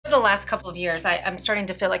last couple of years, I'm starting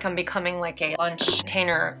to feel like I'm becoming like a lunch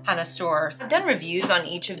container connoisseur. So I've done reviews on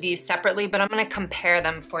each of these separately, but I'm gonna compare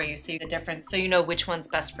them for you so you see the difference, so you know which one's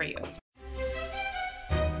best for you.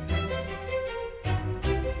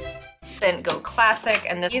 BENTGO Classic,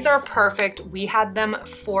 and these are perfect. We had them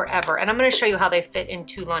forever, and I'm going to show you how they fit in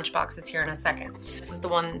 2 lunch boxes here in a second. This is the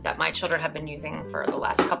one that my children have been using for the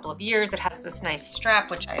last couple of years. It has this nice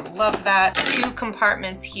strap, which I love that. 2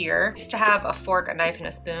 compartments here. Used to have a fork, a knife, and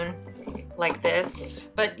a spoon like this,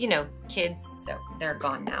 but you know, kids, so they're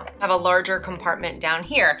gone now. I have a larger compartment down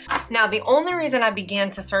here. Now, the only reason I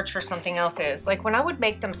began to search for something else is, like, when I would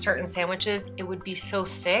make them certain sandwiches, it would be so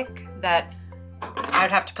thick that I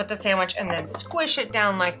would have to put the sandwich and then squish it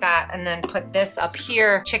down like that, and then put this up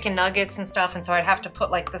here, chicken nuggets and stuff, and so I'd have to put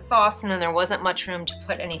like the sauce, and then there wasn't much room to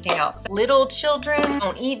put anything else. Little children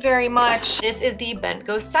don't eat very much. This is the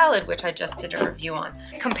BENTGO salad, which I just did a review on.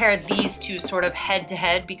 Compare these two sort of head to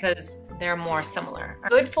head because they're more similar.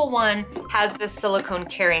 GOODFUL one has this silicone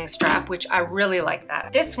carrying strap, which I really like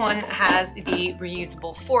that. This one has the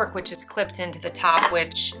reusable fork, which is clipped into the top,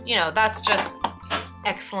 which, you know, that's just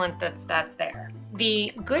excellent. That's there.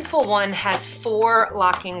 The GOODFUL one has 4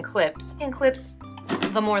 locking clips. And clips,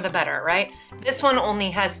 the more the better, right? This one only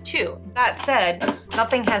has 2. That said,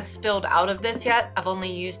 nothing has spilled out of this yet. I've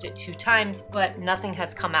only used it 2 times, but nothing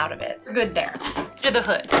has come out of it. It's good there. To the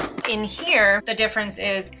hood. In here, the difference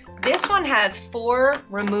is this one has 4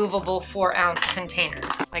 removable 4-ounce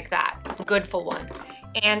containers, like that. GOODFUL one.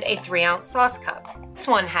 And a 3-ounce sauce cup. This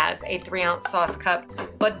one has a 3-ounce sauce cup,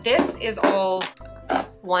 but this is all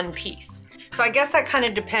one piece. So I guess that kind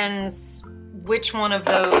of depends which one of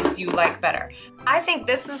those you like better. I think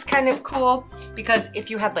this is kind of cool because if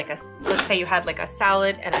you had like let's say you had like a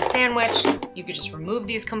salad and a sandwich, you could just remove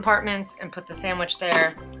these compartments and put the sandwich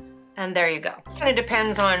there, and there you go. Kind of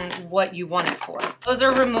depends on what you want it for. Those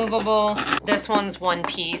are removable. This one's one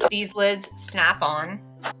piece. These lids snap on,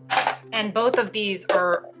 and both of these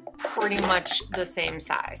are pretty much the same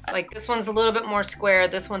size. Like, this one's a little bit more square,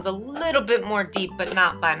 this one's a little bit more deep, but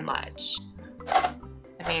not by much.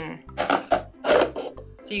 I mean,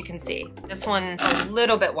 so you can see, this one a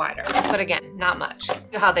little bit wider, but again, not much.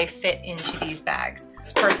 How they fit into these bags.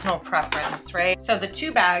 It's personal preference, right? So the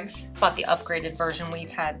 2 bags, bought the upgraded version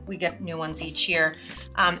we get new ones each year.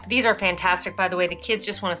 These are fantastic, by the way. The kids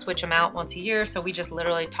just want to switch them out once a year, so we just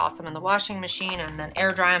literally toss them in the washing machine and then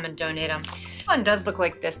air dry them and donate them. This one does look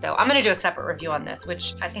like this though. I'm gonna do a separate review on this,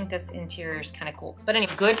 which I think this interior is kind of cool. But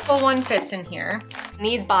anyway, GOODFUL one fits in here. And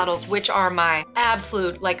these bottles, which are my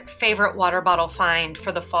absolute like favorite water bottle find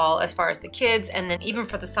for the fall as far as the kids, and then even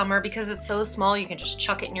for the summer, because it's so small, you can just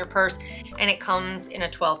chuck it in your purse, and it comes in a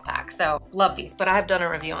 12-pack. So love these, but I have done a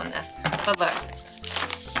review on this. But look,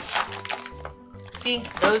 see,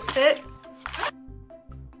 those fit.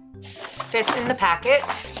 Fits in the packet.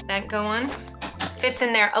 BENTGO one fits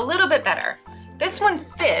in there a little bit better. This one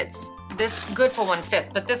fits, this GOODFUL one fits,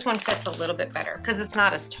 but this one fits a little bit better because it's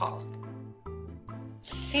not as tall.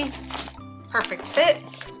 See, perfect fit.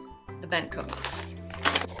 The BENTGO box,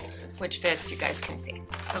 which fits, you guys can see.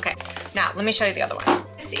 Okay, now let me show you the other one.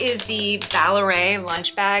 This is the Ballet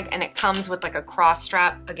lunch bag, and it comes with like a cross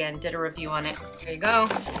strap. Again, did a review on it. There you go.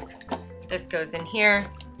 This goes in here,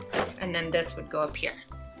 and then this would go up here.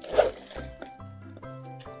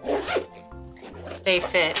 They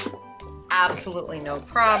fit absolutely no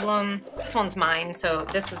problem. This one's mine, so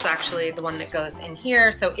this is actually the one that goes in here,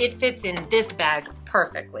 so it fits in this bag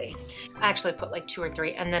perfectly. I actually put like 2 or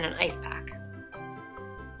 3, and then an ice pack.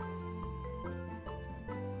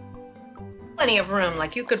 Plenty of room,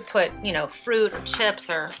 like you could put, you know, fruit or chips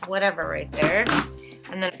or whatever right there.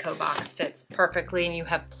 And then the BENTGO box fits perfectly, and you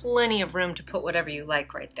have plenty of room to put whatever you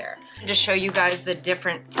like right there. And to show you guys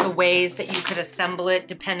the ways that you could assemble it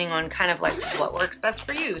depending on kind of like what works best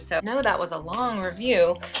for you. So no, that was a long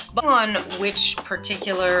review, but on which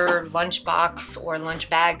particular lunch box or lunch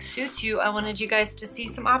bag suits you, I wanted you guys to see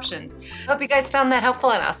some options. Hope you guys found that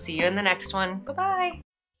helpful, and I'll see you in the next one. Bye-bye.